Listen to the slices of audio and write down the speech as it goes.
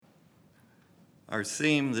Our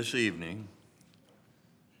theme this evening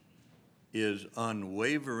is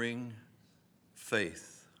unwavering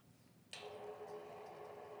faith.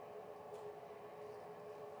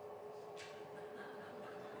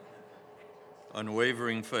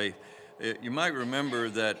 Unwavering faith. You might remember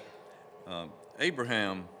that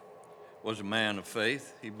Abraham was a man of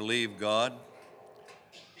faith. He believed God,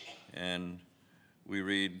 and we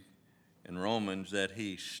read in Romans that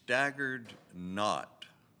he staggered not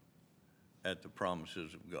at the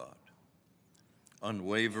promises of God.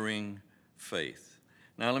 Unwavering faith.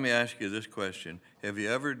 Now let me ask you this question. Have you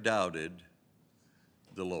ever doubted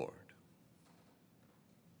the Lord?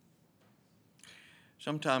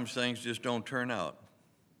 Sometimes things just don't turn out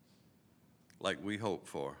like we hope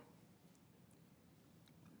for.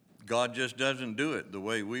 God just doesn't do it the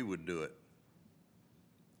way we would do it.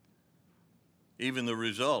 Even the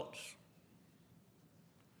results.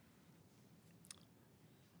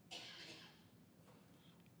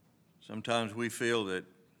 Sometimes we feel that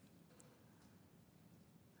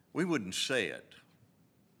we wouldn't say it.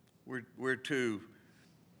 We're too,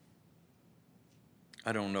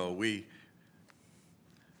 I don't know, we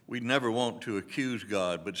never want to accuse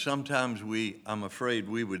God, but sometimes I'm afraid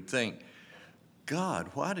we would think, God,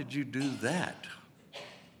 why did you do that?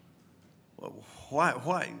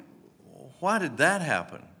 Why did that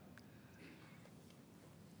happen?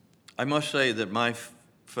 I must say that my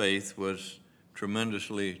faith was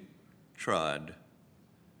tremendously tried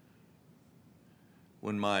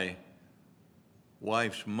when my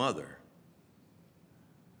wife's mother,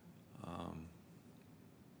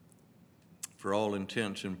 for all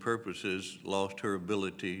intents and purposes, lost her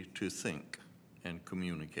ability to think and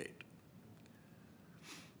communicate.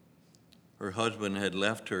 Her husband had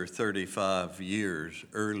left her 35 years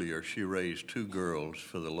earlier. She raised two girls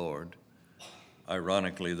for the Lord.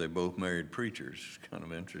 Ironically, they both married preachers. It's kind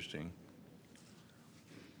of interesting.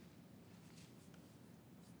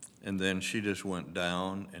 And then she just went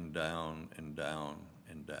down and down and down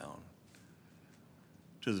and down,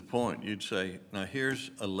 to the point you'd say, now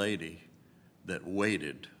here's a lady that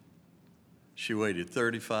waited. She waited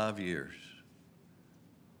 35 years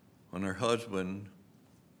when her husband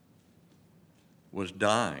was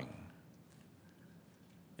dying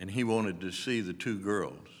and he wanted to see the two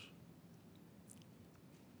girls.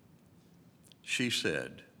 She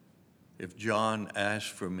said, if John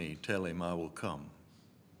asks for me, tell him I will come.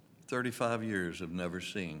 35 years of never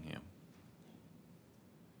seeing him.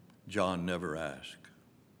 John never asked.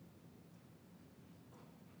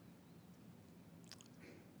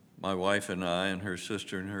 My wife and I and her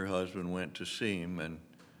sister and her husband went to see him, and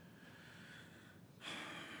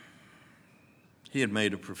he had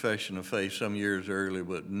made a profession of faith some years earlier,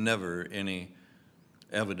 but never any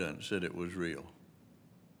evidence that it was real.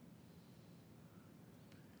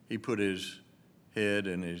 He put his head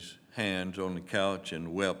and his hands on the couch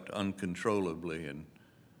and wept uncontrollably and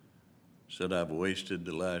said, I've wasted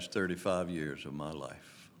the last 35 years of my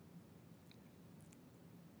life.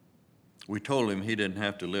 We told him he didn't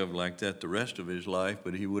have to live like that the rest of his life,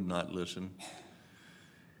 but he would not listen.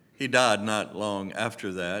 He died not long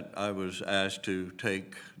after that. I was asked to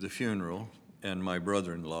take the funeral, and my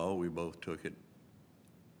brother-in-law, we both took it.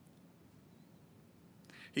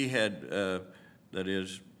 He had, that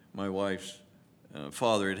is, my wife's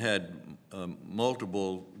father had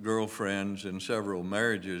multiple girlfriends and several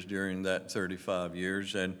marriages during that 35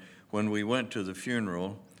 years. And when we went to the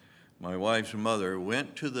funeral, my wife's mother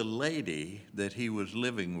went to the lady that he was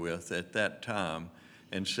living with at that time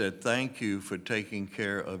and said, thank you for taking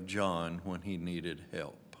care of John when he needed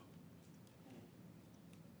help.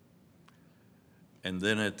 And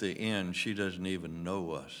then at the end, she doesn't even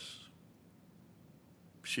know us.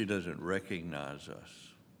 She doesn't recognize us.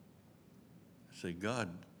 I say, God,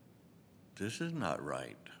 this is not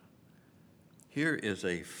right. Here is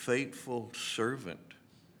a faithful servant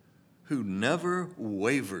who never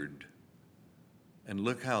wavered. And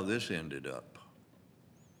look how this ended up.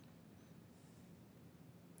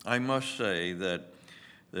 I must say that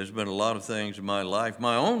there's been a lot of things in my life,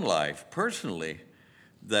 my own life personally,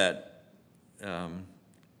 that I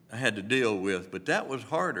had to deal with. But that was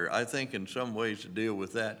harder, I think, in some ways to deal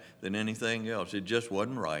with that than anything else. It just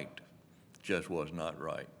wasn't right. Just was not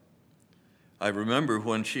right. I remember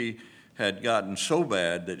when she had gotten so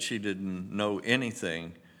bad that she didn't know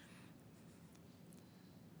anything,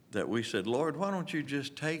 that we said, Lord, why don't you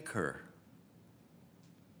just take her?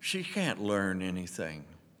 She can't learn anything.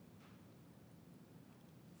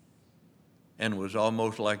 And it was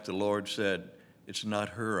almost like the Lord said, it's not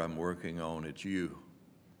her I'm working on, it's you.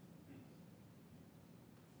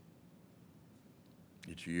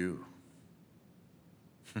 It's you.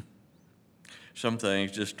 some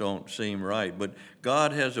things just don't seem right. But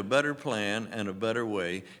God has a better plan and a better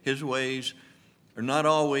way. His ways are not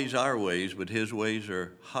always our ways, but his ways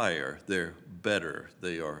are higher. They're better.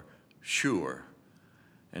 They are sure.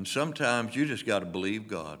 And sometimes you just got to believe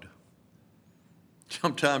God.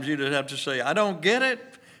 Sometimes you just have to say, I don't get it.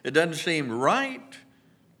 It doesn't seem right.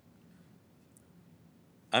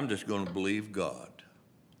 I'm just going to believe God.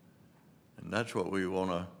 And that's what we want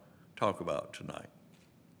to talk about tonight.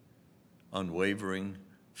 Unwavering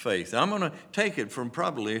faith. I'm going to take it from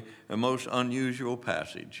probably a most unusual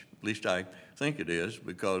passage. At least I think it is,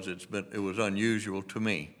 because it was unusual to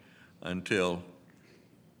me until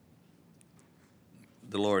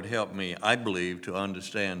the Lord helped me, I believe, to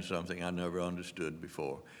understand something I never understood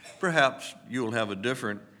before. Perhaps you'll have a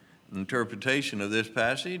different interpretation of this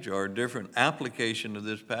passage or a different application of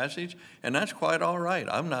this passage, and that's quite all right.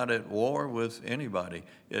 I'm not at war with anybody.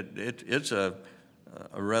 It's a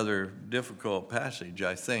rather difficult passage,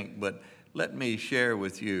 I think, but let me share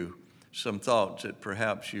with you some thoughts that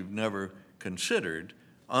perhaps you've never considered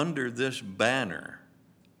under this banner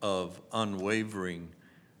of unwavering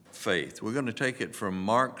faith. We're going to take it from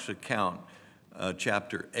Mark's account,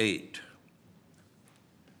 chapter 8.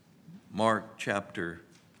 Mark chapter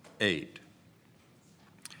 8.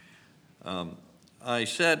 I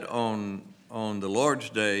said on the Lord's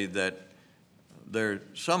Day that there are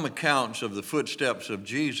some accounts of the footsteps of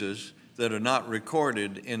Jesus that are not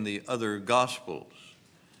recorded in the other Gospels.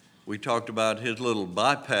 We talked about his little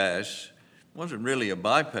bypass. It wasn't really a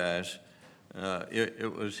bypass.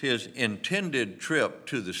 It was his intended trip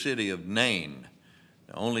to the city of Nain.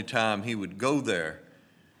 The only time he would go there,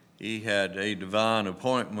 he had a divine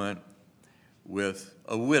appointment with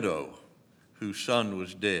a widow whose son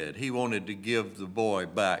was dead. He wanted to give the boy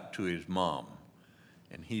back to his mom,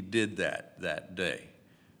 and he did that day.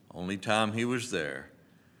 Only time he was there.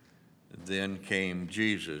 Then came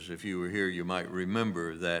Jesus. If you were here, you might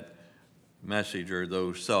remember that message or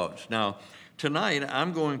those thoughts. Now, tonight,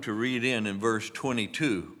 I'm going to read in verse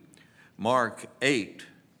 22, Mark 8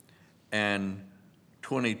 and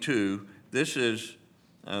 22. This is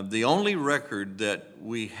the only record that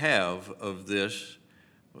we have of this,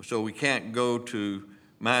 so we can't go to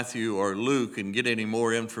Matthew or Luke and get any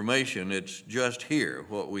more information. It's just here,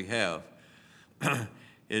 what we have.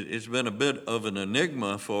 It's been a bit of an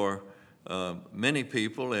enigma for many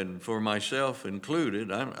people, and for myself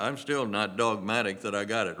included. I'm still not dogmatic that I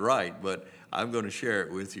got it right, but I'm going to share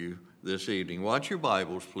it with you this evening. Watch your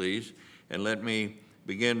Bibles, please, and let me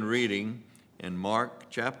begin reading in Mark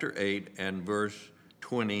chapter 8 and verse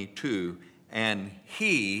 22. And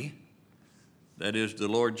he, that is the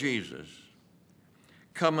Lord Jesus,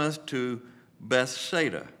 cometh to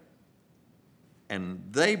Bethsaida, and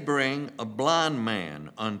they bring a blind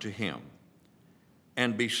man unto him,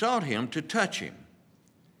 and besought him to touch him.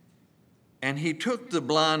 And he took the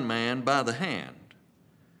blind man by the hand,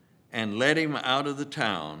 and led him out of the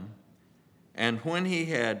town. And when he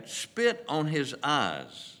had spit on his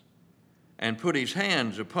eyes, and put his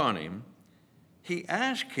hands upon him, he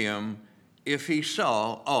asked him if he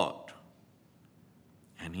saw aught.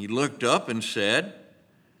 And he looked up and said,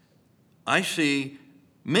 I see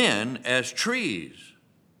men as trees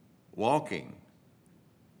walking.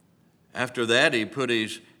 After that, he put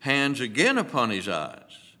his hands again upon his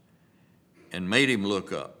eyes and made him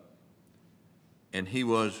look up. And he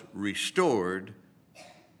was restored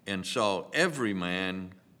and saw every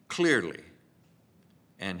man clearly.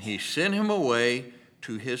 And he sent him away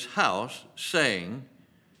to his house, saying,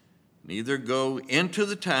 neither go into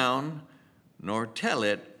the town, nor tell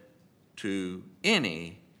it to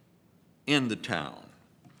any in the town.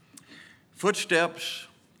 Footsteps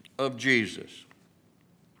of Jesus,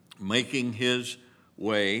 making his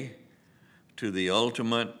way to the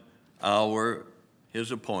ultimate hour,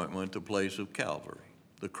 his appointment, the place of Calvary,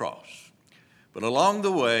 the cross. But along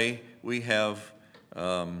the way, we have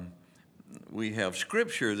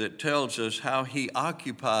scripture that tells us how he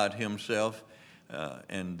occupied himself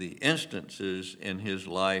and the instances in his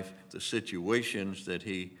life, the situations that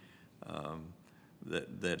he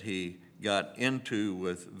got into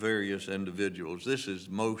with various individuals. This is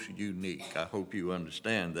most unique. I hope you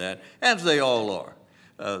understand that, as they all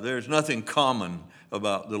are. There's nothing common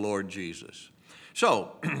about the Lord Jesus.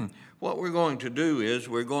 So what we're going to do is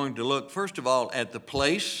we're going to look, first of all, at the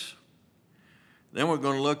place. Then we're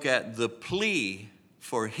going to look at the plea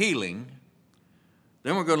for healing.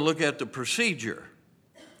 Then we're going to look at the procedure.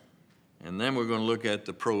 And then we're going to look at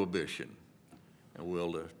the prohibition. And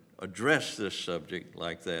we'll address this subject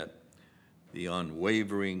like that, the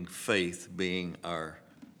unwavering faith being our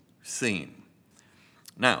theme.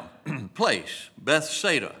 Now, place,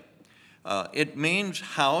 Bethsaida. It means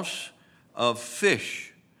house of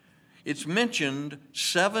fish. It's mentioned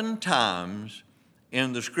 7 times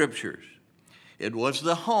in the Scriptures. It was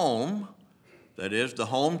the home, that is, the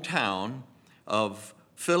hometown of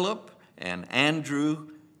Philip and Andrew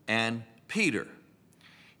and Peter.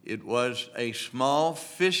 It was a small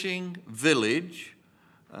fishing village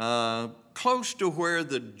close to where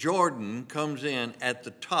the Jordan comes in at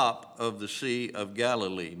the top of the Sea of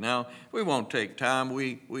Galilee. Now, we won't take time.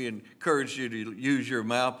 We encourage you to use your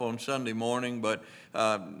map on Sunday morning, but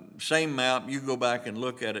same map, you go back and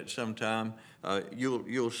look at it sometime,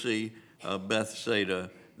 you'll see Bethsaida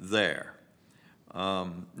there.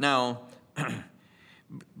 Now,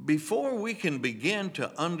 before we can begin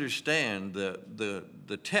to understand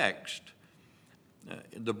the text,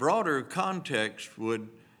 the broader context would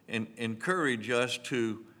encourage us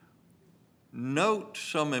to note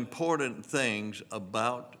some important things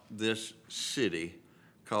about this city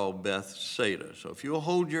called Bethsaida. So if you'll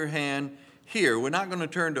hold your hand here, we're not going to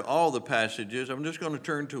turn to all the passages. I'm just going to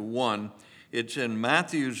turn to one. It's in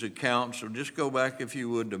Matthew's account, so just go back, if you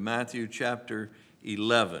would, to Matthew chapter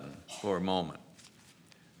 11 for a moment.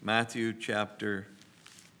 Matthew chapter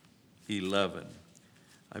 11.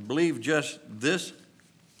 I believe just this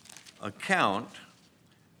account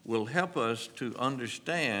will help us to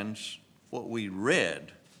understand what we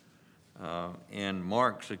read in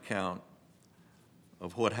Mark's account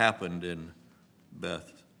of what happened in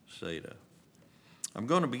Bethsaida. I'm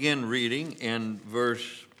going to begin reading in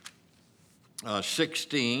verse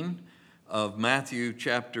 16 of Matthew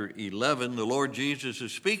chapter 11. The Lord Jesus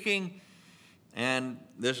is speaking, and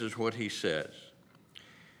this is what he says.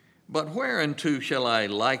 But whereunto shall I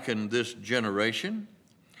liken this generation?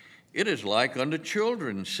 It is like unto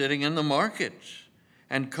children sitting in the markets,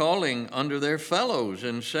 and calling unto their fellows,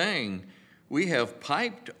 and saying, We have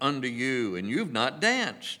piped unto you, and you've not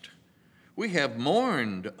danced. We have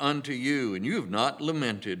mourned unto you, and you have not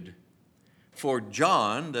lamented. For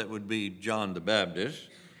John, that would be John the Baptist,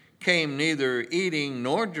 came neither eating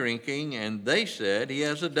nor drinking, and they said, He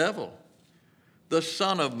has a devil. The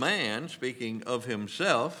Son of Man, speaking of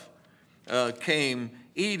himself, came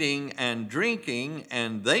eating and drinking,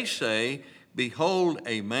 and they say, Behold,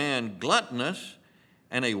 a man gluttonous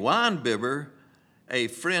and a winebibber, a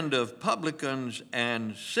friend of publicans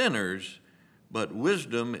and sinners, but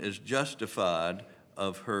wisdom is justified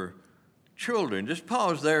of her children. Just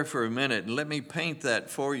pause there for a minute and let me paint that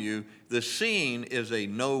for you. The scene is a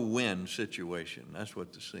no-win situation. That's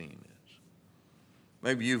what the scene is.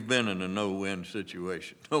 Maybe you've been in a no-win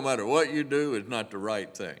situation. No matter what you do, it's not the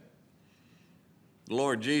right thing. The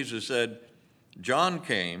Lord Jesus said, John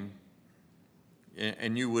came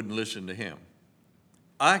and you wouldn't listen to him.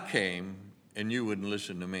 I came and you wouldn't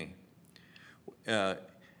listen to me.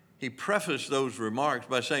 He prefaced those remarks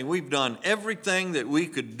by saying, we've done everything that we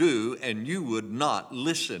could do and you would not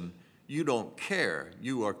listen. You don't care.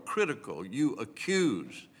 You are critical. You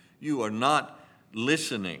accuse. You are not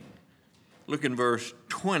listening. Look in verse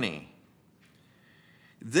 20.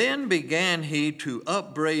 Then began he to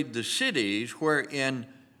upbraid the cities wherein,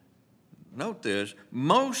 note this,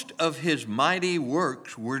 most of his mighty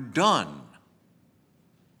works were done.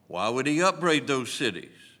 Why would he upbraid those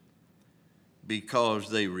cities? Because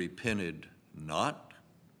they repented not.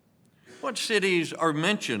 What cities are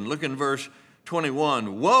mentioned? Look in verse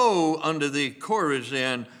 21. Woe unto thee,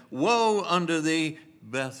 Chorazin! Woe unto thee,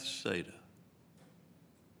 Bethsaida!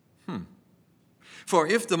 For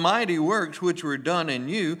if the mighty works which were done in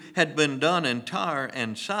you had been done in Tyre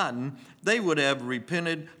and Sidon, they would have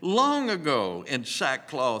repented long ago in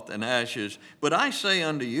sackcloth and ashes. But I say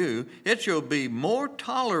unto you, it shall be more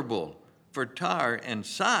tolerable for Tyre and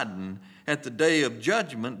Sidon at the day of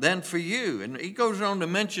judgment than for you. And he goes on to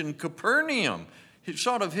mention Capernaum,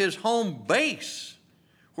 sort of his home base,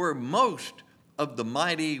 where most of the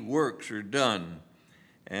mighty works are done.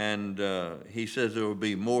 And he says it will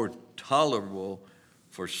be more tolerable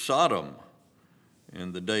for Sodom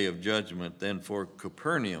in the day of judgment than for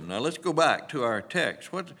Capernaum. Now let's go back to our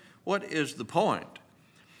text. What is the point?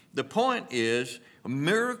 The point is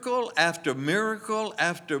miracle after miracle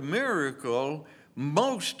after miracle,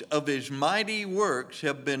 most of his mighty works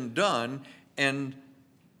have been done, and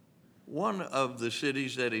one of the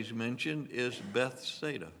cities that he's mentioned is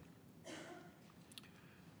Bethsaida.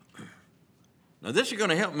 Now this is going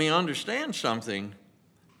to help me understand something.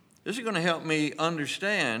 This is going to help me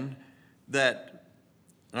understand that,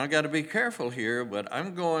 and I've got to be careful here, but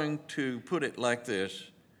I'm going to put it like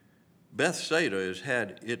this. Bethsaida has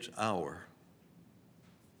had its hour.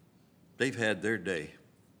 They've had their day.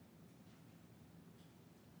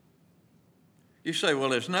 You say,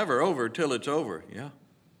 well, it's never over till it's over. Yeah.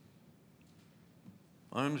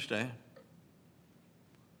 I understand.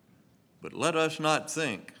 But let us not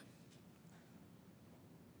think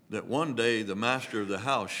that one day the master of the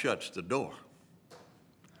house shuts the door.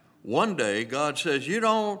 One day God says, you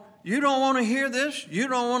don't want to hear this? You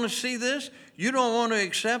don't want to see this? You don't want to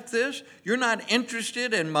accept this? You're not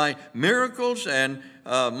interested in my miracles and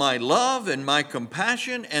my love and my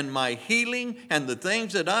compassion and my healing and the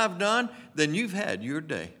things that I've done? Then you've had your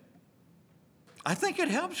day. I think it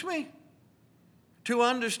helps me to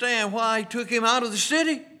understand why I took him out of the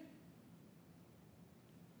city.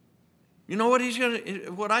 You know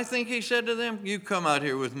what I think he said to them? You come out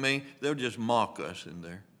here with me, they'll just mock us in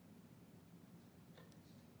there.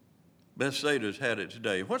 Bethsaida's had its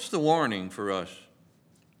day. What's the warning for us?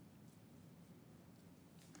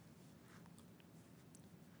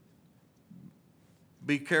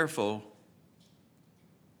 Be careful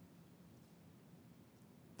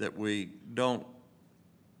that we don't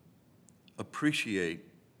appreciate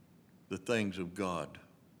the things of God.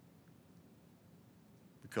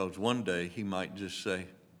 Because one day he might just say,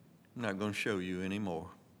 I'm not going to show you anymore.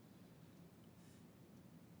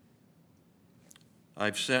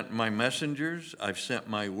 I've sent my messengers. I've sent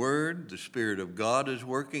my word. The Spirit of God is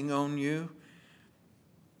working on you.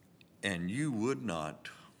 And you would not.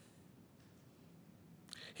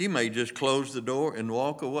 He may just close the door and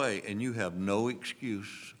walk away, and you have no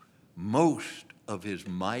excuse. Most of his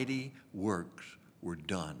mighty works were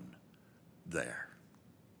done there.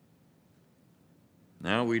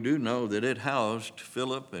 Now we do know that it housed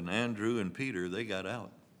Philip and Andrew and Peter. They got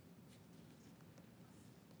out.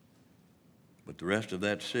 But the rest of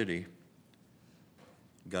that city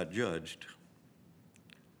got judged.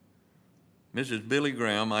 Mrs. Billy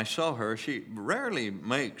Graham, I saw her. She rarely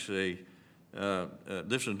makes this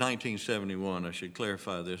is 1971. I should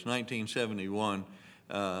clarify this. 1971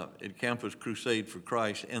 at Campus Crusade for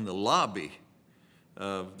Christ, in the lobby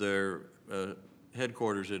of their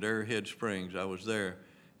headquarters at Arrowhead Springs. I was there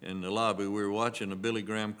in the lobby. We were watching a Billy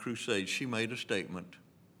Graham crusade. She made a statement.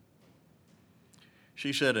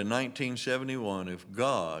 She said in 1971, if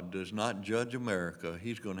God does not judge America,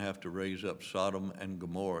 he's going to have to raise up Sodom and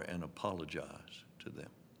Gomorrah and apologize to them.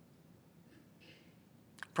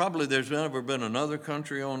 Probably there's never been another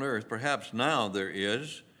country on earth, perhaps now there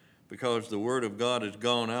is, because the word of God has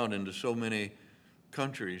gone out into so many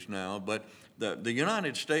countries now, but the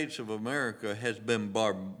United States of America has been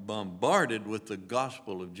bombarded with the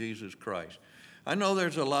gospel of Jesus Christ. I know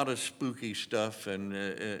there's a lot of spooky stuff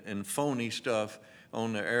and phony stuff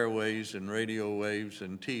on the airways and radio waves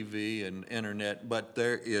and TV and internet, but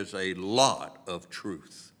there is a lot of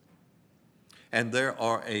truth. And there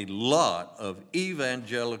are a lot of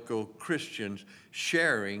evangelical Christians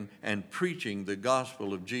sharing and preaching the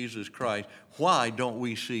gospel of Jesus Christ. Why don't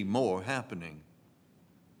we see more happening?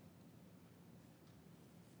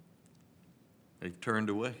 They've turned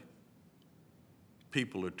away.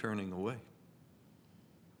 People are turning away.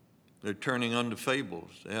 They're turning unto fables.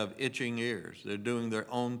 They have itching ears. They're doing their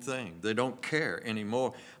own thing. They don't care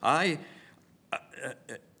anymore. I'd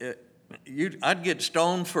get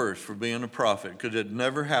stoned first for being a prophet because it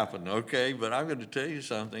never happened, okay? But I'm going to tell you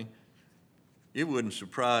something. It wouldn't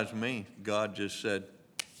surprise me. God just said,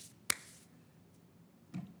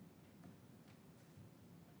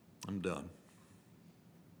 I'm done.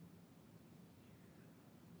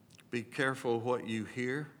 Be careful what you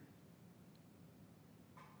hear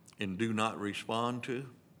and do not respond to.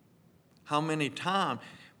 How many times?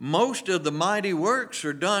 Most of the mighty works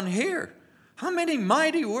are done here. How many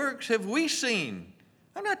mighty works have we seen?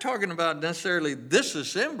 I'm not talking about necessarily this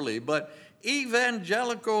assembly, but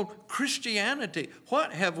evangelical Christianity.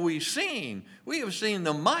 What have we seen? We have seen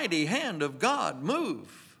the mighty hand of God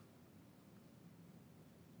move.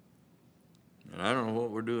 And I don't know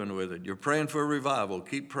what we're doing with it. You're praying for a revival.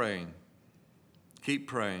 Keep praying. Keep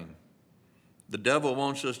praying. The devil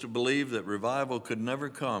wants us to believe that revival could never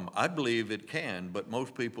come. I believe it can, but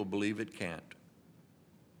most people believe it can't.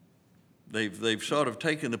 They've sort of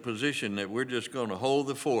taken the position that we're just going to hold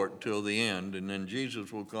the fort till the end, and then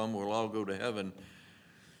Jesus will come, we'll all go to heaven.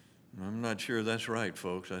 I'm not sure that's right,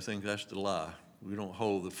 folks. I think that's the lie. We don't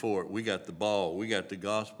hold the fort. We got the ball. We got the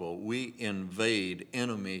gospel. We invade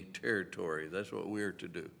enemy territory. That's what we're to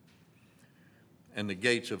do. And the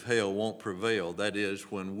gates of hell won't prevail. That is,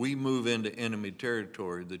 when we move into enemy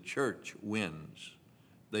territory, the church wins.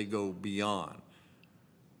 They go beyond.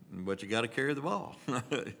 But you got to carry the ball.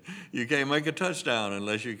 You can't make a touchdown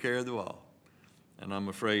unless you carry the ball. And I'm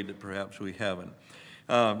afraid that perhaps we haven't.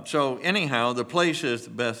 So anyhow, the place is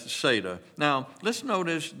Bethsaida. Now, let's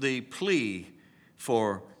notice the plea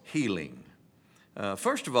for healing.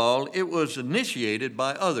 First of all, it was initiated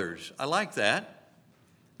by others. I like that.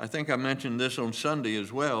 I think I mentioned this on Sunday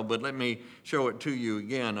as well, but let me show it to you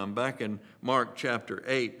again. I'm back in Mark chapter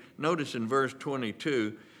 8. Notice in verse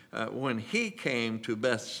 22, when he came to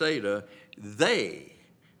Bethsaida, they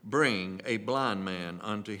bring a blind man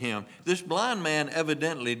unto him. This blind man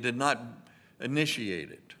evidently did not initiate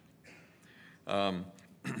it. I'm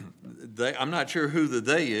not sure who the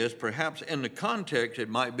they is. Perhaps in the context it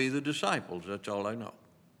might be the disciples. That's all I know.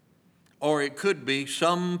 Or it could be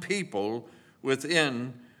some people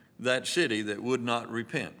within that city that would not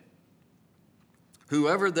repent.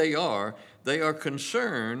 Whoever they are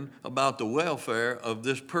concerned about the welfare of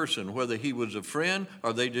this person, whether he was a friend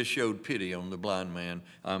or they just showed pity on the blind man,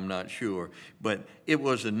 I'm not sure. But it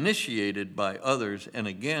was initiated by others. And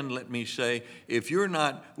again, let me say, if you're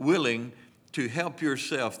not willing to help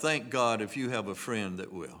yourself, thank God if you have a friend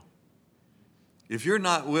that will. If you're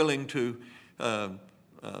not willing to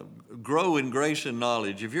grow in grace and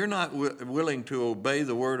knowledge, if you're not willing to obey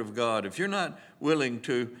the Word of God, if you're not willing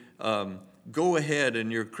to go ahead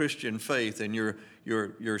in your Christian faith and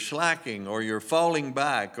you're slacking or you're falling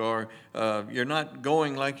back or you're not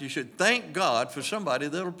going like you should, thank God for somebody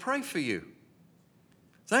that will pray for you.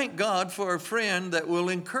 Thank God for a friend that will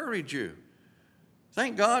encourage you.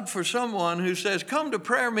 Thank God for someone who says, come to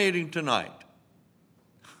prayer meeting tonight.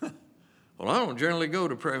 Well, I don't generally go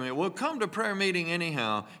to prayer meeting. Well, come to prayer meeting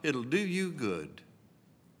anyhow. It'll do you good.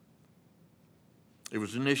 It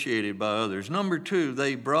was initiated by others. Number two,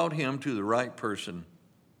 they brought him to the right person.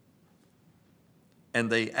 And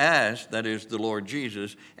they asked, that is the Lord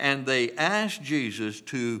Jesus, and they asked Jesus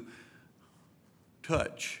to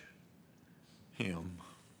touch him.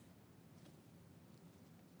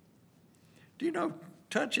 Do you know,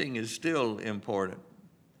 touching is still important.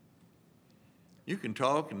 You can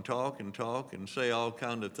talk and talk and talk and say all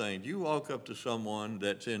kinds of things. You walk up to someone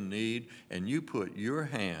that's in need and you put your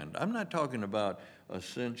hand. I'm not talking about a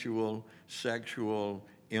sensual, sexual,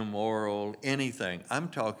 immoral, anything. I'm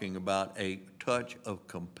talking about a touch of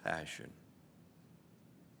compassion.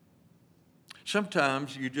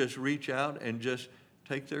 Sometimes you just reach out and just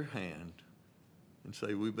take their hand and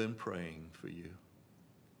say, we've been praying for you.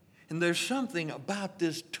 And there's something about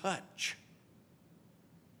this touch.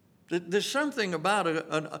 There's something about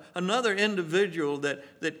another individual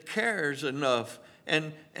that cares enough,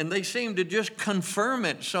 and they seem to just confirm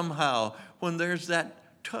it somehow when there's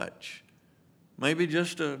that touch. Maybe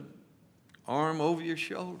just an arm over your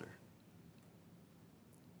shoulder.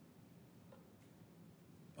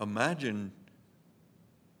 Imagine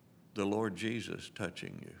the Lord Jesus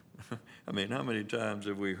touching you. I mean, how many times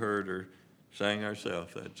have we heard or sang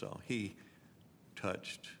ourselves that song? He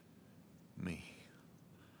touched me.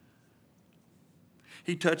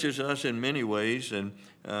 He touches us in many ways, and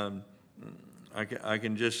I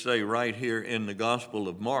can just say right here in the Gospel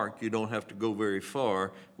of Mark, you don't have to go very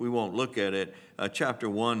far. We won't look at it. Chapter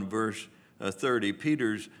 1, verse 30,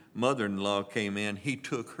 Peter's mother-in-law came in. He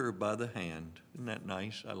took her by the hand. Isn't that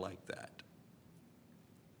nice? I like that.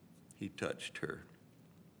 He touched her.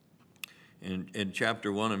 In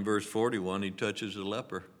chapter 1 and verse 41, he touches a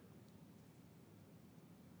leper.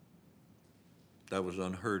 That was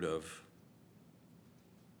unheard of.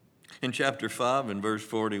 In chapter 5 and verse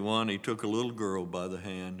 41, he took a little girl by the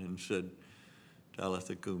hand and said,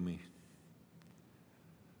 Talitha Kumi,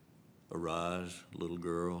 arise, little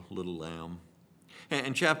girl, little lamb. And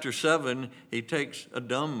in chapter 7, he takes a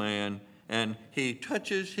dumb man and he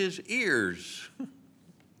touches his ears.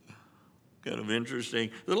 Kind of interesting.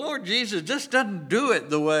 The Lord Jesus just doesn't do it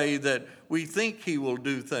the way that we think he will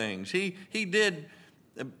do things. He did,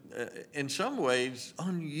 in some ways,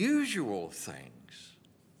 unusual things.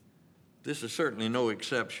 This is certainly no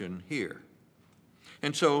exception here.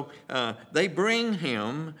 And so they bring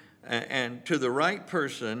him and to the right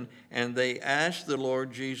person, and they ask the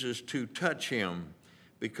Lord Jesus to touch him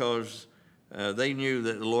because they knew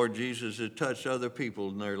that the Lord Jesus had touched other people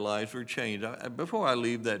and their lives were changed. Before I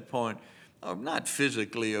leave that point, not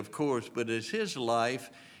physically, of course, but as his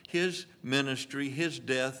life, his ministry, his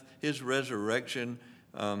death, his resurrection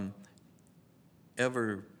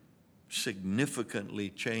ever significantly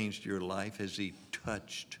changed your life? Has he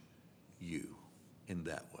touched you in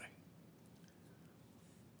that way?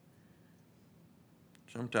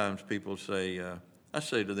 Sometimes people say, I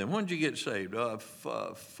say to them, when did you get saved?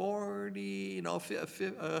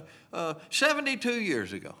 72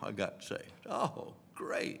 years ago I got saved. Oh,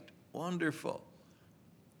 great, wonderful.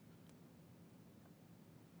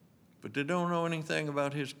 But they don't know anything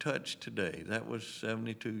about his touch today. That was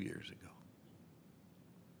 72 years ago.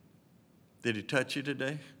 Did he touch you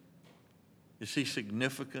today? Is he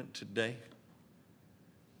significant today?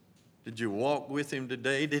 Did you walk with him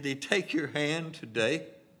today? Did he take your hand today?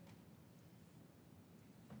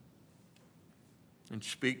 and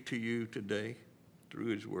speak to you today through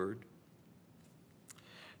his word?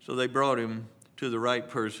 So they brought him to the right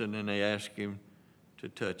person, and they asked him to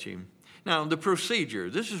touch him. Now, the procedure,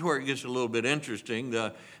 this is where it gets a little bit interesting.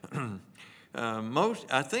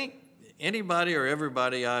 I think anybody or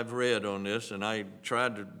everybody I've read on this, and I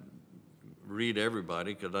tried to read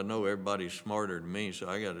everybody because I know everybody's smarter than me, so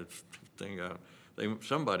I got to think out.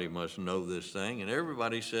 Somebody must know this thing, and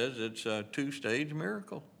everybody says it's a two-stage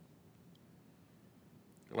miracle.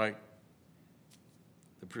 Like,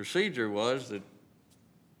 the procedure was that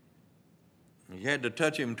you had to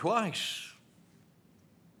touch him twice.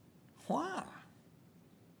 Why?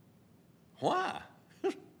 Why?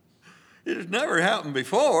 It has never happened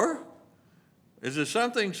before. Is there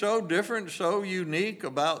something so different, so unique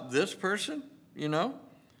about this person, you know?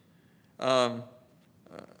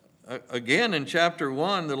 Again, in chapter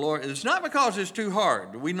 1, the Lord, it's not because it's too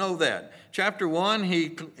hard. We know that. Chapter 1,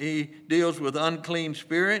 he deals with unclean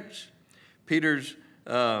spirits, Peter's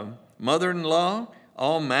mother-in-law,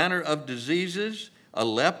 all manner of diseases, a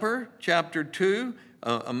leper. Chapter 2,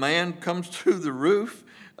 a man comes through the roof.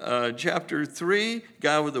 Chapter 3,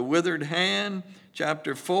 guy with a withered hand.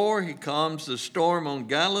 Chapter 4, he calms the storm on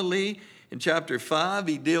Galilee. In chapter 5,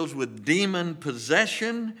 he deals with demon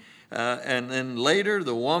possession. And then later,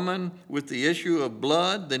 the woman with the issue of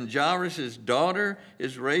blood. Then Jairus' daughter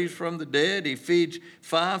is raised from the dead. He feeds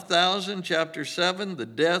 5,000. Chapter 7, the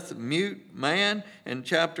deaf mute man. And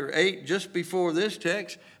chapter 8, just before this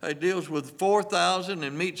text, deals with 4,000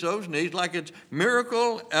 and meets those needs like it's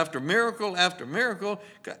miracle after miracle after miracle.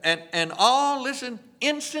 And all, listen,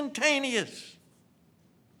 instantaneous.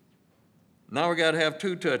 Now we got to have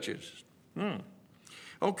two touches.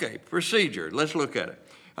 Okay, procedure. Let's look at it.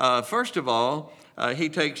 First of all, he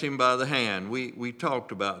takes him by the hand. We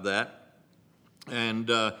talked about that. And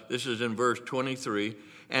this is in verse 23.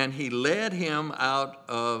 And he led him out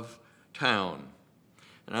of town.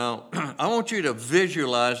 Now, I want you to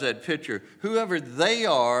visualize that picture. Whoever they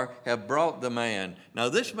are have brought the man. Now,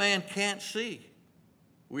 this man can't see.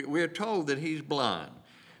 We're told that he's blind.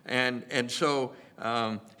 And so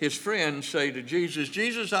his friends say to Jesus,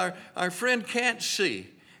 Jesus, our friend can't see.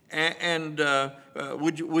 And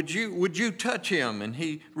would you touch him? And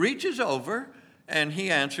he reaches over and he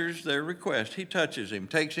answers their request. He touches him,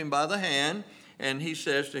 takes him by the hand, and he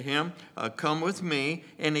says to him, come with me.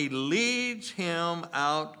 And he leads him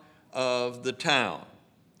out of the town.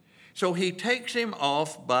 So he takes him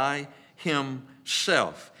off by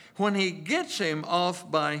himself. When he gets him off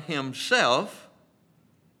by himself,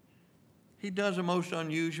 he does a most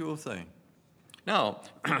unusual thing. Now,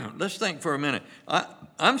 let's think for a minute.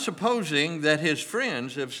 I'm supposing that his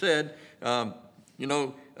friends have said,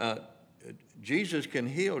 Jesus can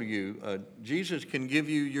heal you. Jesus can give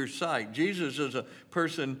you your sight. Jesus is a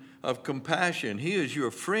person of compassion. He is your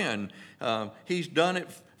friend. He's done it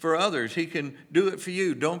for others. He can do it for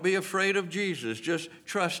you. Don't be afraid of Jesus. Just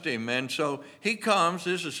trust him. And so he comes.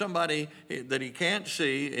 This is somebody that he can't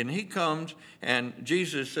see. And he comes and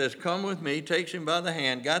Jesus says, come with me, takes him by the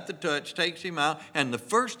hand, got the touch, takes him out. And the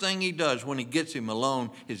first thing he does when he gets him alone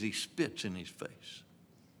is he spits in his face.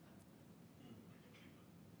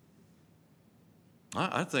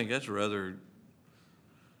 I think that's rather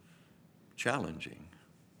challenging.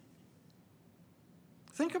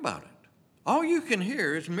 Think about it. All you can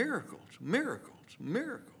hear is miracles, miracles,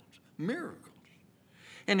 miracles, miracles.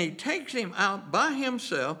 And he takes him out by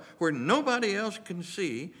himself where nobody else can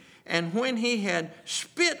see. And when he had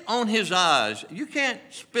spit on his eyes, you can't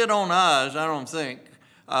spit on eyes, I don't think,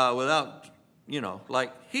 without,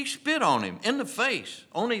 like he spit on him in the face,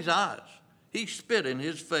 on his eyes. He spit in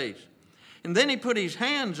his face. And then he put his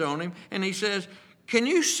hands on him and he says, can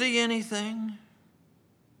you see anything?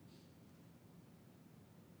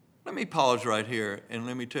 Let me pause right here and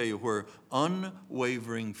let me tell you where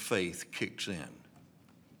unwavering faith kicks in.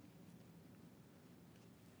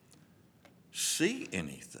 See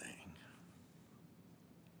anything?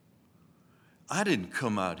 I didn't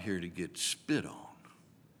come out here to get spit on.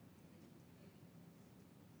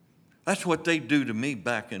 That's what they do to me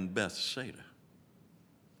back in Bethsaida.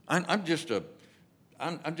 I'm just a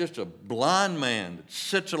blind man that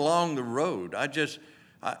sits along the road. I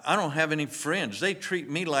don't have any friends. They treat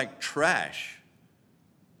me like trash.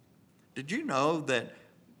 Did you know that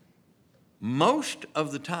most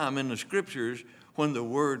of the time in the scriptures, when the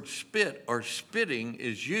word spit or spitting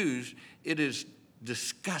is used, it is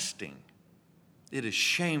disgusting. It is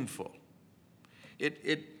shameful.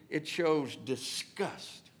 It shows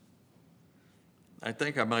disgust. I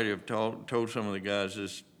think I might have told some of the guys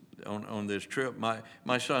this on this trip.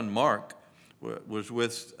 My son Mark was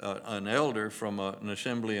with an elder from an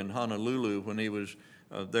assembly in Honolulu when he was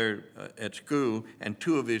there at school, and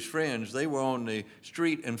two of his friends, they were on the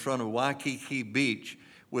street in front of Waikiki Beach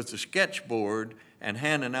with a sketchboard and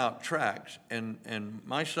handing out tracts. And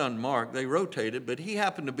my son Mark, they rotated, but he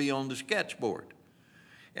happened to be on the sketchboard.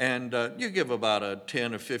 And you give about a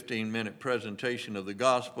 10 or 15-minute presentation of the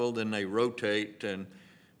gospel, then they rotate, and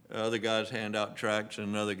other guys hand out tracts, and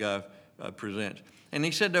another guy presents. And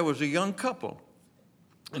he said there was a young couple,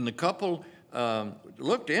 and the couple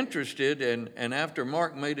looked interested, and after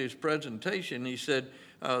Mark made his presentation, he said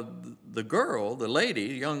the girl, the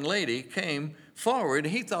young lady, came forward.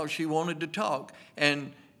 He thought she wanted to talk,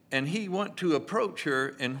 and he went to approach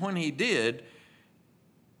her, and when he did,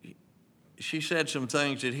 she said some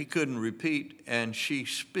things that he couldn't repeat, and she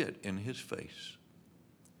spit in his face.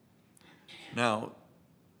 Now,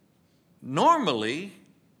 normally,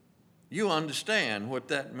 you understand what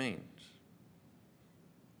that means.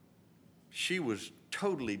 She was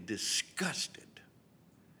totally disgusted,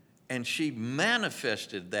 and she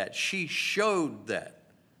manifested that. She showed that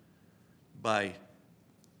by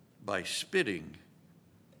spitting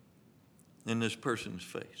in this person's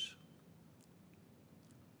face.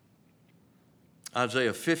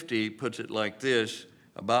 Isaiah 50 puts it like this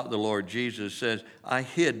about the Lord Jesus, says, I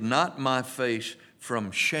hid not my face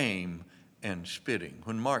from shame and spitting.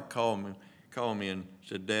 When Mark called me and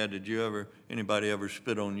said, Dad, anybody ever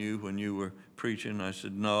spit on you when you were preaching? I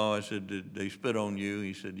said, no. I said, did they spit on you?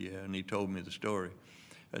 He said, yeah, and he told me the story.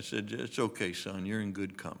 I said, it's okay, son, you're in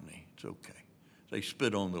good company. It's okay. They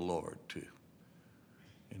spit on the Lord too.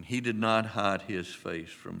 And he did not hide his face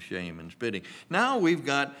from shame and spitting. Now we've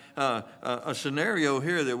got a scenario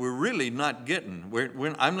here that we're really not getting.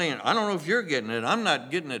 I don't know if you're getting it. I'm not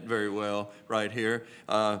getting it very well right here.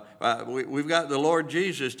 We've got the Lord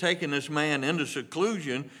Jesus taking this man into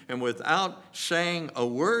seclusion, and without saying a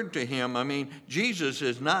word to him. I mean, Jesus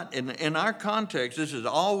is not, in our context, this is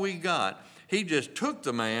all we got. He just took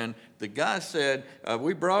the man. The guy said,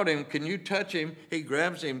 we brought him, can you touch him? He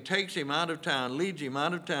grabs him, takes him out of town, leads him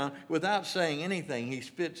out of town without saying anything. He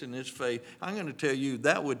spits in his face. I'm going to tell you,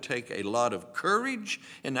 that would take a lot of courage,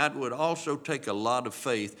 and that would also take a lot of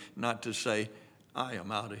faith not to say, I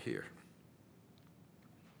am out of here.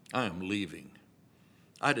 I am leaving.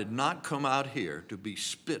 I did not come out here to be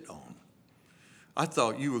spit on. I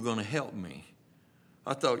thought you were going to help me.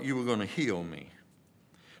 I thought you were going to heal me.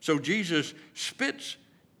 So Jesus spits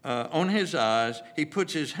on his eyes. He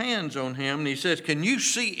puts his hands on him, and he says, can you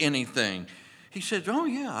see anything? He says, oh,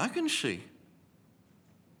 yeah, I can see.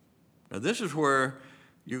 Now, this is where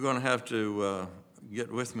you're going to have to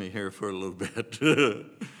get with me here for a little bit.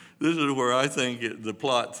 This is where I think the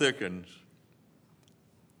plot thickens.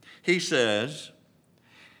 He says,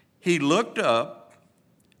 he looked up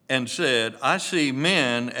and said, I see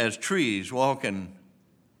men as trees walking.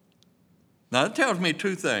 Now, that tells me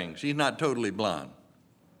two things. He's not totally blind.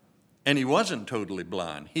 And he wasn't totally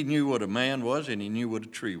blind. He knew what a man was, and he knew what a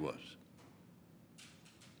tree was.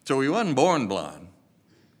 So he wasn't born blind.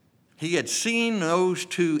 He had seen those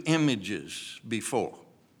two images before.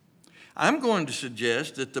 I'm going to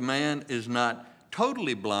suggest that the man is not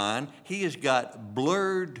totally blind. He has got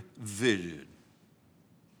blurred vision.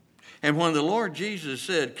 And when the Lord Jesus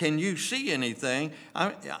said, can you see anything?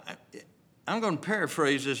 I'm going to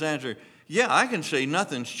paraphrase this answer. Yeah, I can see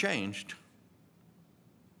nothing's changed.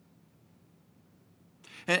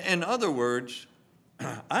 In other words,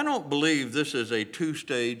 I don't believe this is a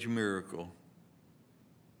two-stage miracle.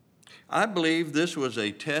 I believe this was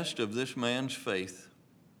a test of this man's faith.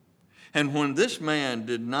 And when this man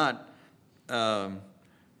did not deny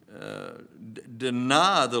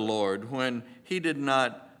the Lord, when he did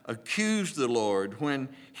not accuse the Lord, when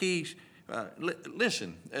he,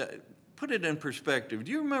 listen, put it in perspective.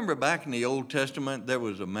 Do you remember back in the Old Testament, there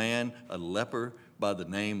was a man, a leper by the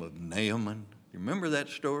name of Naaman? You remember that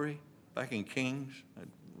story back in Kings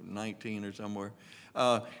 19 or somewhere?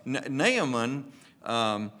 Naaman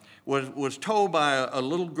was told by a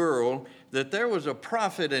little girl that there was a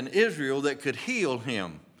prophet in Israel that could heal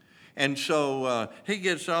him. And so he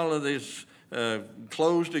gets all of his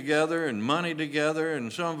clothes together and money together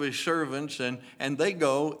and some of his servants, and they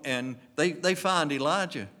go and they find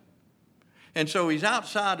Elijah. And so he's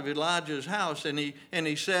outside of Elijah's house, and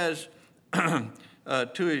he says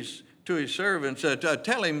to his servants,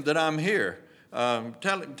 tell him that I'm here.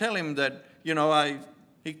 Tell him that,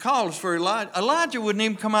 he calls for Elijah. Elijah wouldn't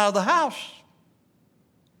even come out of the house.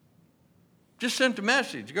 Just sent a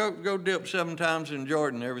message. Go dip 7 times in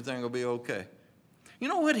Jordan. Everything will be okay. You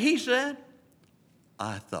know what he said?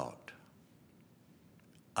 I thought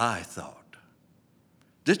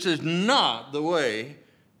This is not the way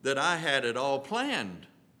that I had it all planned.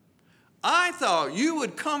 I thought you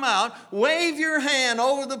would come out, wave your hand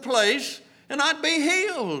over the place, and I'd be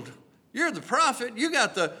healed. You're the prophet. You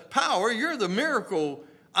got the power. You're the miracle.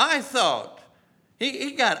 I thought.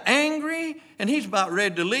 He got angry, and he's about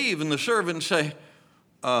ready to leave. And the servants say,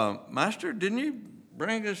 Master, didn't you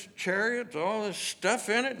bring us chariots, all this stuff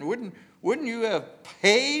in it? And wouldn't you have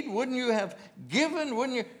paid? Wouldn't you have given?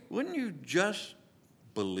 Wouldn't you just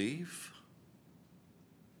believe?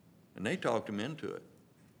 And they talked him into it.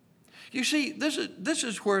 You see, this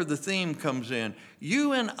is where the theme comes in.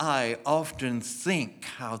 You and I often think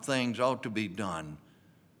how things ought to be done,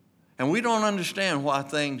 and we don't understand why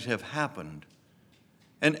things have happened.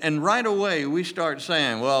 And right away we start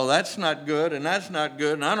saying, well, that's not good, and that's not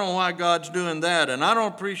good, and I don't know why God's doing that, and I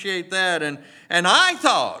don't appreciate that, and I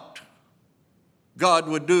thought God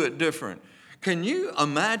would do it different. Can you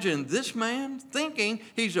imagine this man thinking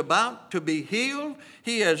he's about to be healed?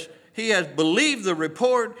 He has believed the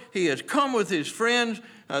report. He has come with his friends.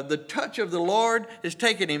 The touch of the Lord has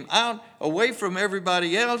taken him out, away from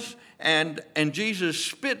everybody else. And Jesus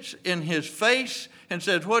spits in his face and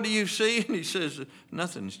says, what do you see? And he says,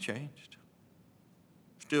 nothing's changed.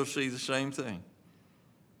 Still see the same thing.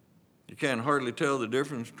 You can't hardly tell the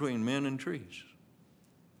difference between men and trees.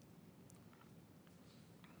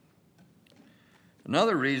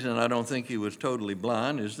 Another reason I don't think he was totally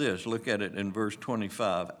blind is this. Look at it in verse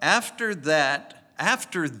 25. After that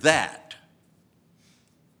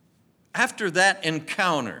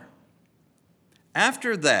encounter,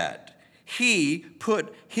 after that, he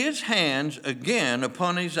put his hands again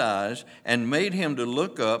upon his eyes and made him to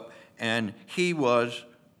look up, and he was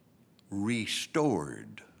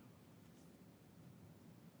restored.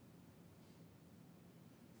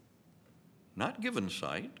 Not given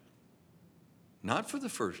sight. Not for the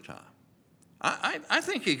first time. I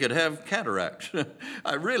think he could have cataracts.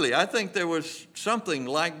 I think there was something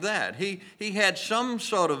like that. He had some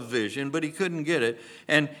sort of vision, but he couldn't get it.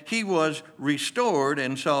 And he was restored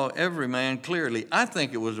and saw every man clearly. I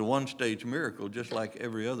think it was a one-stage miracle, just like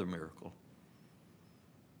every other miracle.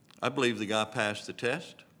 I believe the guy passed the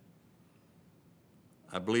test.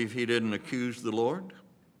 I believe he didn't accuse the Lord,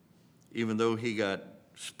 even though he got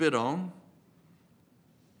spit on.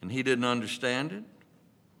 And he didn't understand it.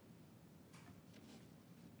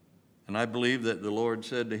 And I believe that the Lord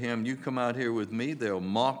said to him, you come out here with me, they'll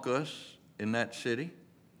mock us in that city.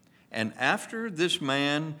 And after this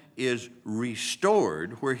man is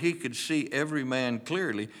restored, where he could see every man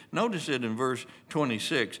clearly, notice it in verse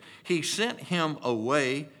 26, he sent him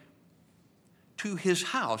away to his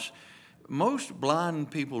house. Most blind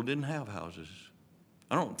people didn't have houses.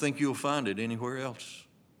 I don't think you'll find it anywhere else.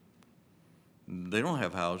 They don't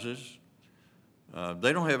have houses.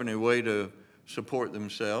 They don't have any way to support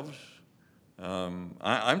themselves.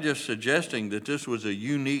 I'm just suggesting that this was a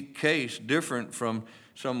unique case, different from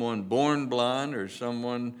someone born blind or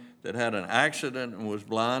someone that had an accident and was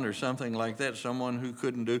blind or something like that, someone who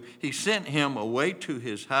couldn't do. He sent him away to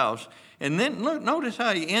his house. And then look, notice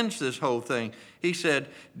how he ends this whole thing. He said,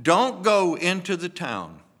 don't go into the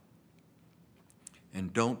town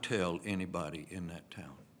and don't tell anybody in that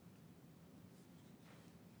town.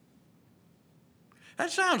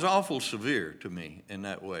 That sounds awful severe to me in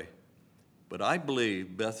that way. But I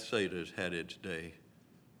believe Bethsaida's had its day.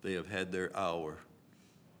 They have had their hour.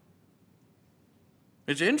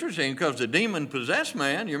 It's interesting because the demon-possessed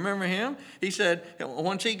man, you remember him? He said,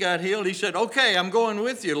 once he got healed, he said, okay, I'm going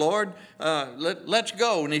with you, Lord. Let's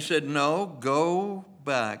go. And he said, no, go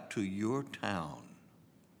back to your town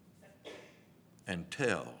and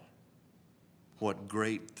tell what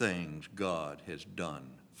great things God has done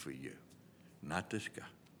for you. Not this guy.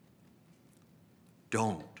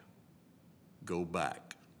 Don't go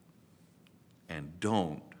back. And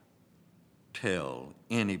don't tell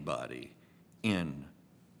anybody in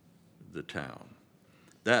the town.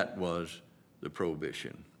 That was the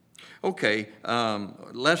prohibition. Okay,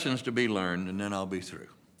 lessons to be learned, and then I'll be through.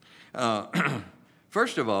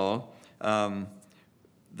 First of all, the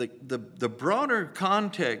broader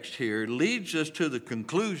context here leads us to the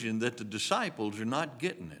conclusion that the disciples are not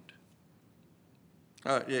getting it.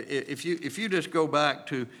 If you just go back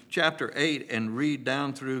to chapter 8 and read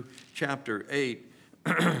down through chapter 8,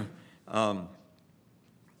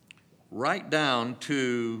 right down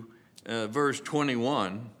to verse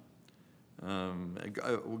 21,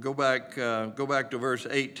 go back to verse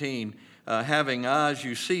 18. Having eyes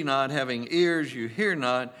you see not, having ears you hear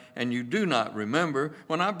not, and you do not remember.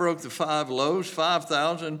 When I broke the 5 loaves,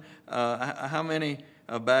 5,000, how many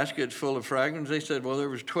baskets full of fragments? They said, well, there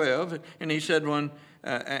was 12. And he said, when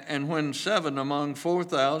And when 7 among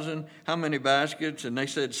 4,000, how many baskets? And they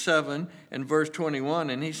said 7 in verse 21.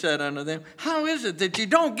 And he said unto them, how is it that you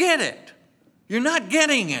don't get it? You're not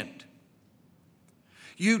getting it.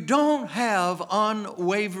 You don't have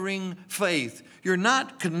unwavering faith. You're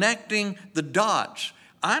not connecting the dots.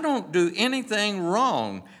 I don't do anything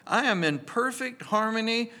wrong. I am in perfect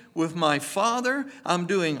harmony with my Father. I'm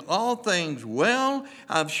doing all things well.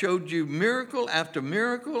 I've showed you miracle after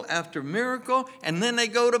miracle after miracle. And then they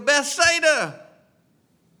go to Bethsaida,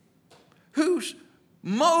 whose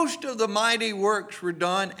most of the mighty works were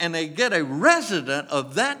done, and they get a resident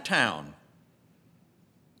of that town.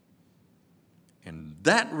 And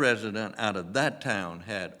that resident out of that town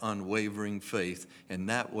had unwavering faith, and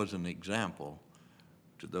that was an example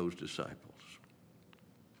to those disciples.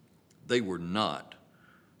 They were not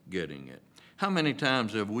getting it. How many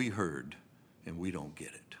times have we heard and we don't get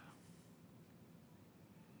it?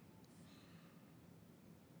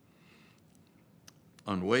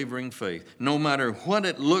 Unwavering faith. No matter what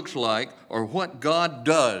it looks like or what God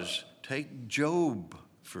does. Take Job,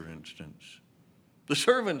 for instance. The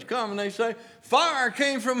servants come and they say, fire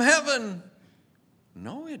came from heaven.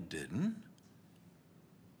 No, it didn't.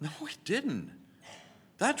 No, it didn't.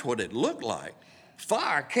 That's what it looked like.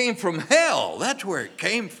 Fire came from hell. That's where it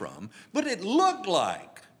came from. But it looked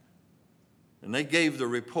like. And they gave the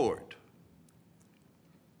report.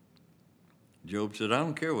 Job said, I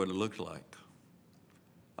don't care what it looks like.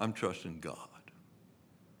 I'm trusting God.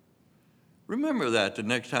 Remember that the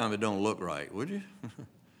next time it don't look right, would you?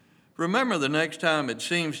 Remember the next time it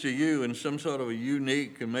seems to you in some sort of a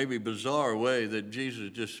unique and maybe bizarre way that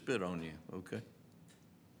Jesus just spit on you, okay?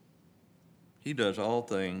 He does all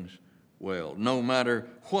things well, no matter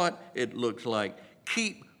what it looks like.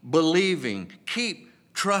 Keep believing, keep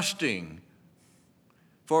trusting.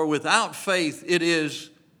 For without faith, it is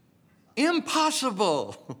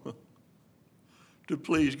impossible to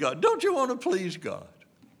please God. Don't you want to please God?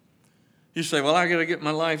 You say, well, I got to get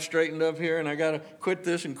my life straightened up here, and I got to quit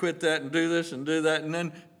this and quit that and do this and do that, and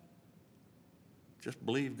then just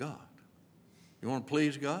believe God. You want to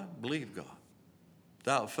please God? Believe God.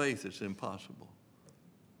 Without faith, it's impossible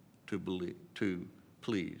to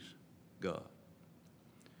please God.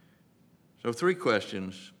 So 3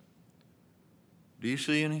 questions. Do you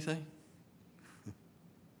see anything?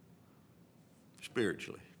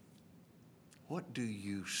 Spiritually. What do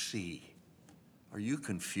you see? Are you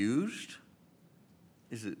confused?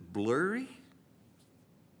 Is it blurry?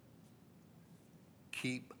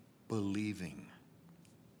 Keep believing.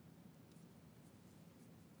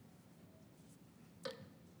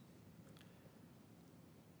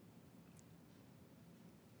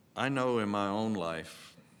 I know in my own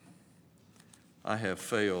life, I have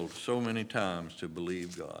failed so many times to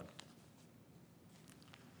believe God.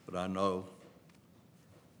 But I know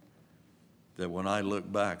that when I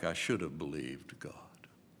look back, I should have believed God.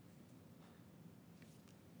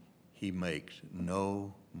 He makes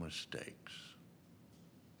no mistakes.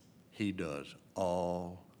 He does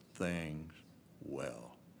all things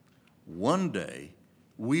well. One day,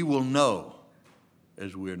 we will know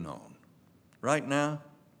as we're known. Right now,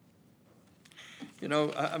 you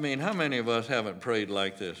know, I mean, how many of us haven't prayed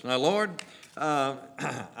like this? Now, Lord,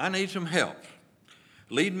 I need some help.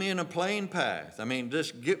 Lead me in a plain path. I mean,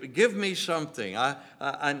 just give me something.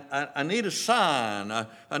 I need a sign.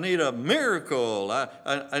 I need a miracle.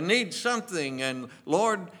 I need something. And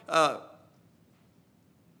Lord, not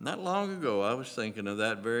long ago, I was thinking of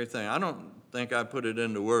that very thing. I don't think I put it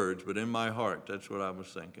into words, but in my heart, that's what I was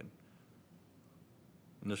thinking.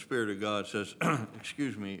 And the Spirit of God says,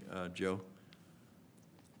 excuse me, Joe,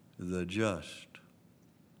 the just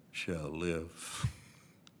shall live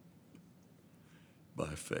by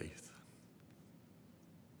faith.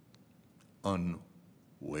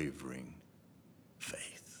 Unwavering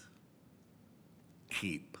faith.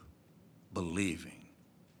 Keep believing.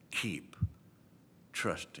 Keep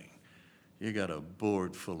trusting. You got a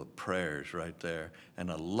board full of prayers right there,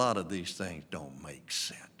 and a lot of these things don't make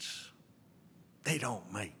sense. They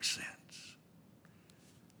don't make sense.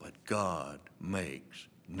 But God makes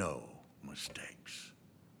no mistakes.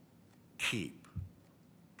 Keep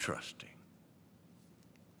trusting.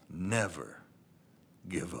 Never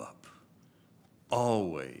give up.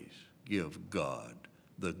 Always give God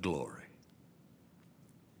the glory.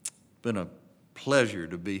 It's been a pleasure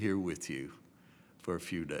to be here with you for a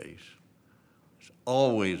few days. It's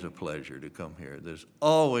always a pleasure to come here. There's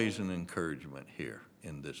always an encouragement here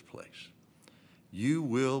in this place. You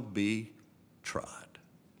will be tried.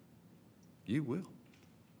 You will.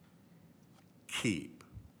 Keep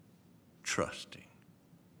trusting.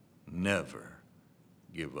 Never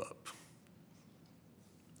give up.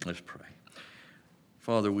 Let's pray.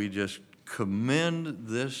 Father, we just commend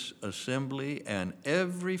this assembly and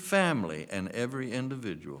every family and every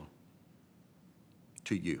individual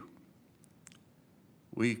to you.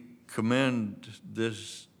 We commend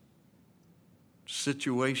this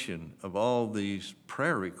situation of all these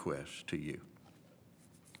prayer requests to you.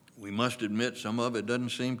 We must admit some of it doesn't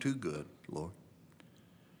seem too good, Lord.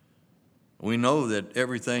 We know that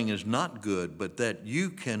everything is not good, but that you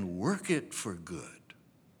can work it for good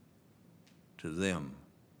to them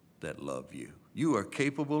that love you. You are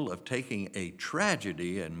capable of taking a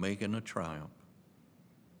tragedy and making a triumph.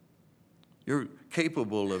 You're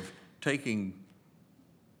capable of taking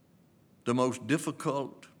the most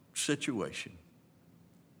difficult situation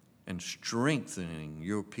and strengthening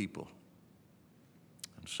your people.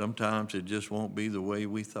 And sometimes it just won't be the way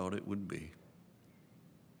we thought it would be.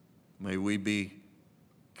 May we be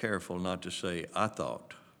careful not to say, I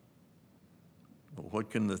thought. But what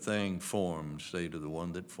can the thing formed say to the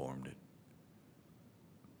one that formed it?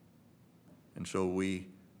 And so we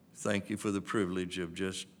thank you for the privilege of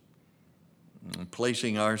just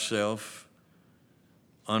placing ourselves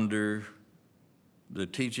under the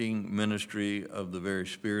teaching ministry of the very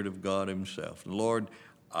Spirit of God himself. Lord,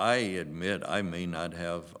 I admit I may not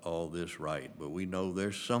have all this right, but we know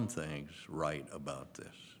there's some things right about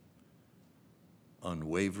this.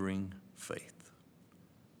 Unwavering faith.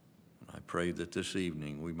 And I pray that this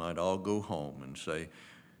evening we might all go home and say,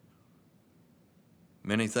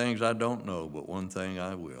 many things I don't know, but one thing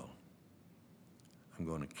I will. I'm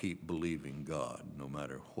going to keep believing God no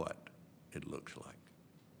matter what it looks like.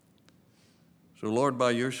 So, Lord, by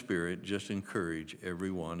your Spirit, just encourage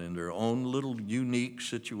everyone in their own little unique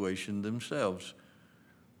situation themselves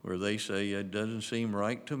where they say, it doesn't seem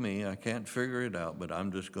right to me, I can't figure it out, but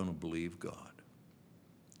I'm just going to believe God.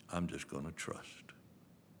 I'm just going to trust.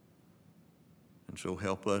 And so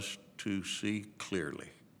help us to see clearly,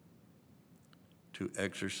 to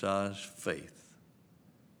exercise faith,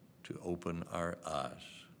 to open our eyes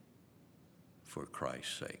for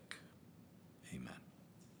Christ's sake.